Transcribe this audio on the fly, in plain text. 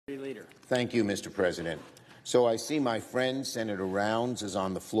Thank you, Mr. President. So I see my friend Senator Rounds is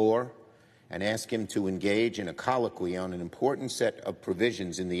on the floor and ask him to engage in a colloquy on an important set of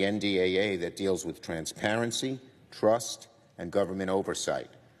provisions in the NDAA that deals with transparency, trust, and government oversight.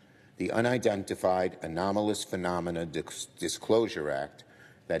 The Unidentified Anomalous Phenomena Disclosure Act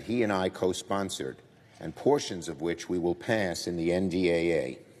that he and I co-sponsored, and portions of which we will pass in the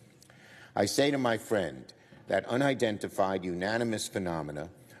NDAA. I say to my friend that unidentified unanimous phenomena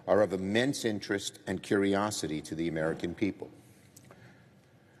are of immense interest and curiosity to the American people.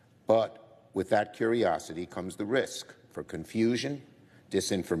 But with that curiosity comes the risk for confusion,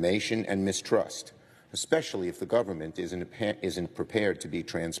 disinformation, and mistrust, especially if the government isn't prepared to be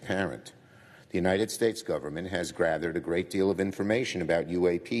transparent. The United States government has gathered a great deal of information about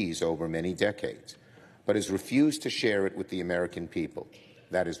UAPs over many decades, but has refused to share it with the American people.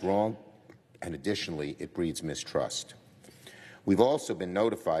 That is wrong, and additionally, it breeds mistrust. We've also been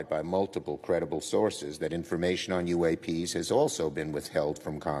notified by multiple credible sources that information on UAPs has also been withheld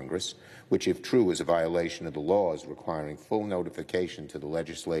from Congress, which, if true, is a violation of the laws requiring full notification to the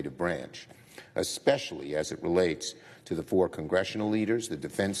legislative branch, especially as it relates to the 4 congressional leaders, the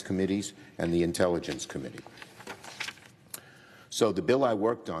defense committees, and the Intelligence Committee. So the bill I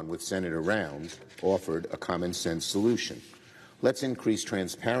worked on with Senator Rounds offered a common-sense solution. Let's increase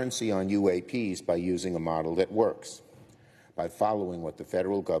transparency on UAPs by using a model that works, by following what the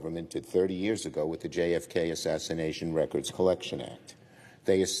federal government did 30 years ago with the JFK Assassination Records Collection Act.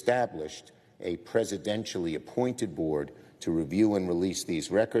 They established a presidentially appointed board to review and release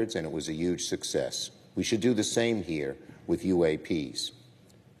these records, and it was a huge success. We should do the same here with UAPs.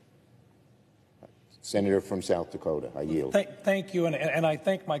 Senator from South Dakota, I yield. Thank you, and I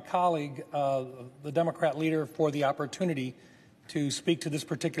thank my colleague, the Democrat leader, for the opportunity to speak to this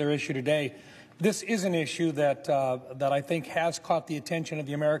particular issue today. This is an issue that I think has caught the attention of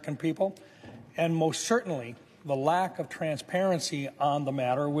the American people, and most certainly the lack of transparency on the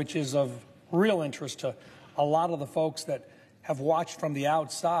matter, which is of real interest to a lot of the folks that have watched from the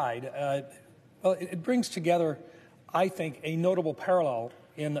outside. Well, it brings together, I think, a notable parallel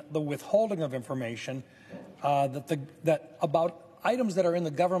in the withholding of information about items that are in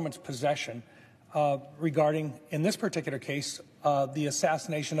the government's possession regarding, in this particular case, the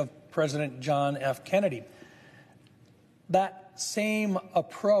assassination of President John F. Kennedy. That same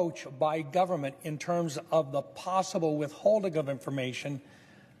approach by government in terms of the possible withholding of information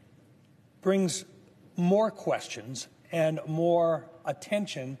brings more questions and more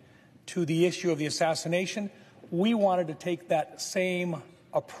attention to the issue of the assassination. We wanted to take that same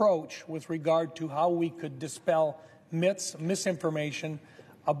approach with regard to how we could dispel myths, misinformation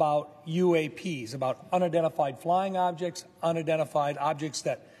about UAPs, about unidentified flying objects, unidentified objects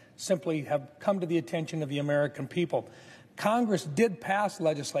that simply have come to the attention of the American people. Congress did pass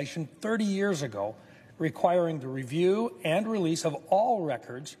legislation 30 years ago requiring the review and release of all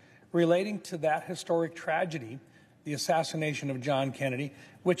records relating to that historic tragedy, the assassination of John Kennedy,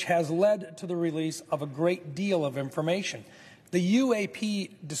 which has led to the release of a great deal of information. The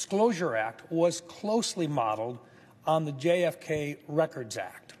UAP Disclosure Act was closely modeled on the JFK Records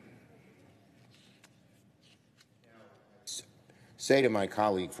Act. Say to my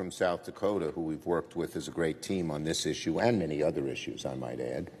colleague from South Dakota, who we've worked with as a great team on this issue and many other issues, I might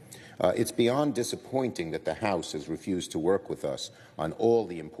add, it's beyond disappointing that the House has refused to work with us on all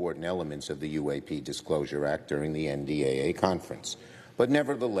the important elements of the UAP Disclosure Act during the NDAA conference. But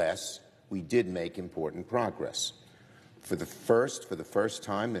nevertheless, we did make important progress. For the first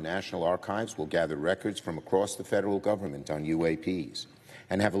time, the National Archives will gather records from across the federal government on UAPs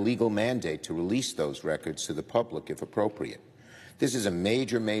and have a legal mandate to release those records to the public if appropriate. This is a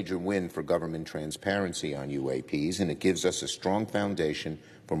major, major win for government transparency on UAPs, and it gives us a strong foundation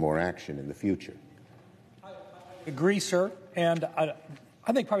for more action in the future. I agree, sir, and I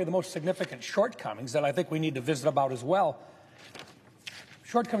think probably the most significant shortcomings that I think we need to visit about as well,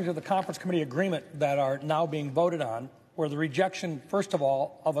 shortcomings of the Conference Committee agreement that are now being voted on, were the rejection, first of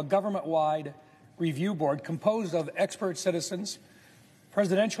all, of a government-wide review board composed of expert citizens,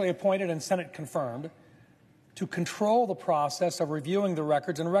 presidentially appointed and Senate confirmed, to control the process of reviewing the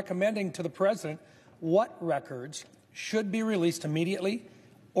records and recommending to the President what records should be released immediately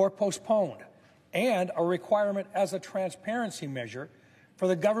or postponed, and a requirement as a transparency measure for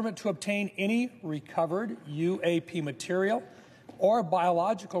the government to obtain any recovered UAP material or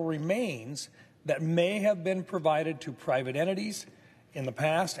biological remains that may have been provided to private entities in the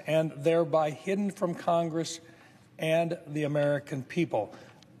past and thereby hidden from Congress and the American people.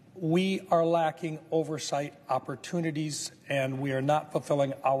 We are lacking oversight opportunities, and we are not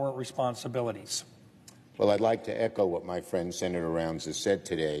fulfilling our responsibilities. Well, I'd like to echo what my friend Senator Rounds has said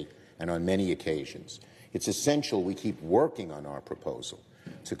today and on many occasions. It's essential we keep working on our proposal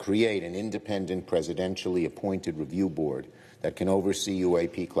to create an independent presidentially appointed review board that can oversee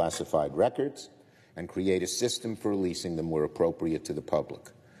UAP classified records and create a system for releasing them where appropriate to the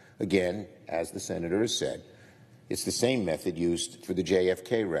public. Again, as the Senator has said, it's the same method used for the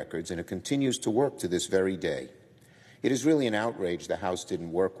JFK records, and it continues to work to this very day. It is really an outrage the House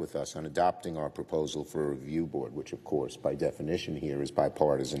didn't work with us on adopting our proposal for a review board, which, of course, by definition here is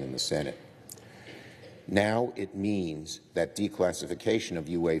bipartisan in the Senate. Now it means that declassification of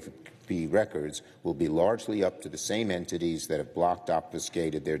UAP records will be largely up to the same entities that have blocked,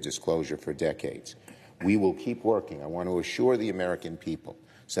 obfuscated their disclosure for decades. We will keep working. I want to assure the American people,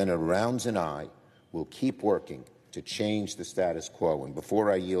 Senator Rounds and I will keep working to change the status quo. And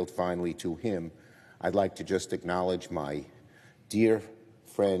before I yield finally to him, I'd like to just acknowledge my dear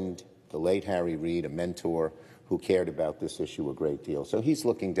friend, the late Harry Reid, a mentor who cared about this issue a great deal. So he's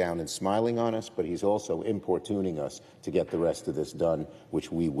looking down and smiling on us, but he's also importuning us to get the rest of this done,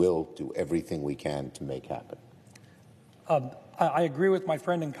 which we will do everything we can to make happen. I agree with my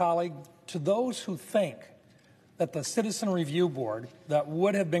friend and colleague. To those who think that the Citizen Review Board that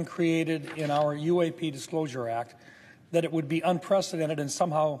would have been created in our UAP Disclosure Act, that it would be unprecedented and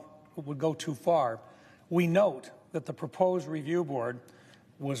somehow would go too far, we note that the proposed review board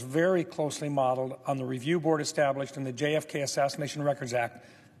was very closely modeled on the review board established in the JFK Assassination Records Act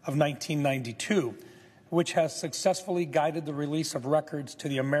of 1992, which has successfully guided the release of records to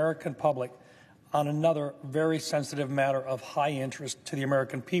the American public on another very sensitive matter of high interest to the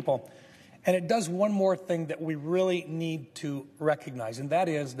American people. And it does one more thing that we really need to recognize, and that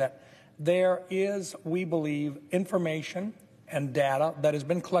is that there is, we believe, information and data that has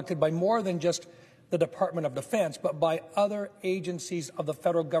been collected by more than just the Department of Defense, but by other agencies of the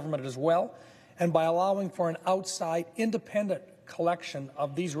federal government as well. And by allowing for an outside independent collection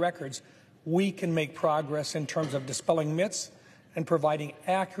of these records, we can make progress in terms of dispelling myths and providing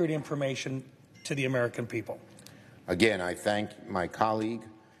accurate information to the American people. Again, I thank my colleague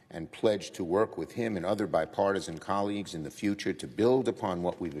and pledge to work with him and other bipartisan colleagues in the future to build upon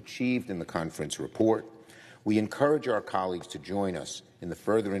what we've achieved in the conference report. We encourage our colleagues to join us in the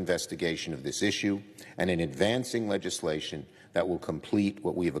further investigation of this issue and in advancing legislation that will complete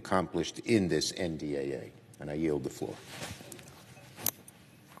what we have accomplished in this NDAA. And I yield the floor.